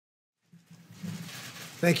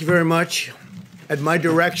Thank you very much. At my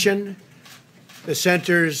direction, the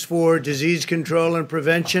Centers for Disease Control and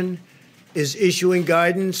Prevention is issuing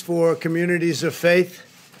guidance for communities of faith.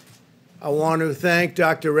 I want to thank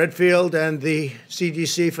Dr. Redfield and the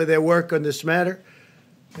CDC for their work on this matter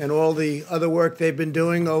and all the other work they've been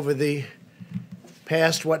doing over the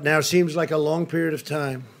past, what now seems like a long period of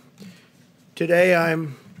time. Today,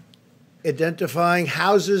 I'm identifying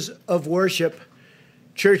houses of worship,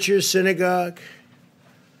 churches, synagogue,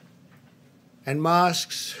 and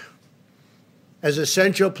mosques as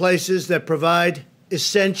essential places that provide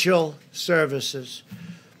essential services.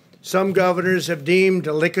 Some governors have deemed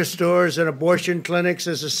liquor stores and abortion clinics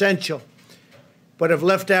as essential, but have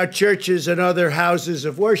left out churches and other houses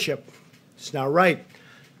of worship. It's not right.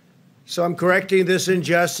 So I'm correcting this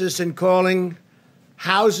injustice and calling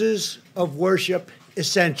houses of worship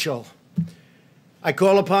essential. I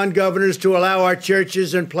call upon governors to allow our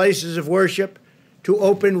churches and places of worship to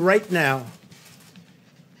open right now.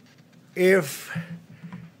 If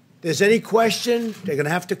there's any question, they're going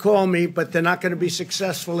to have to call me, but they're not going to be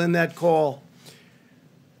successful in that call.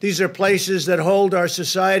 These are places that hold our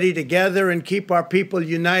society together and keep our people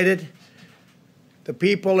united. The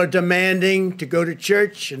people are demanding to go to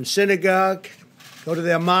church and synagogue, go to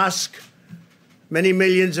their mosque. Many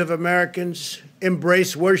millions of Americans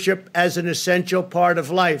embrace worship as an essential part of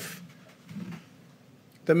life.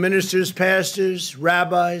 The ministers, pastors,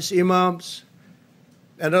 rabbis, imams,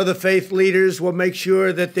 and other faith leaders will make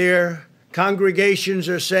sure that their congregations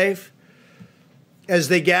are safe as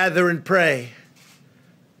they gather and pray.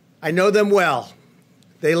 I know them well.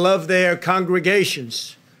 They love their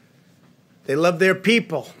congregations. They love their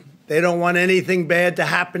people. They don't want anything bad to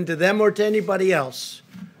happen to them or to anybody else.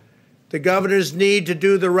 The governors need to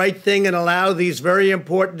do the right thing and allow these very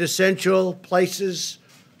important, essential places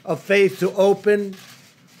of faith to open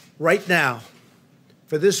right now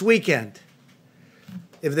for this weekend.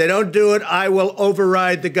 If they don't do it, I will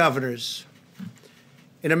override the governors.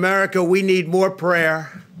 In America, we need more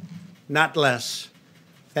prayer, not less.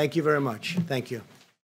 Thank you very much. Thank you.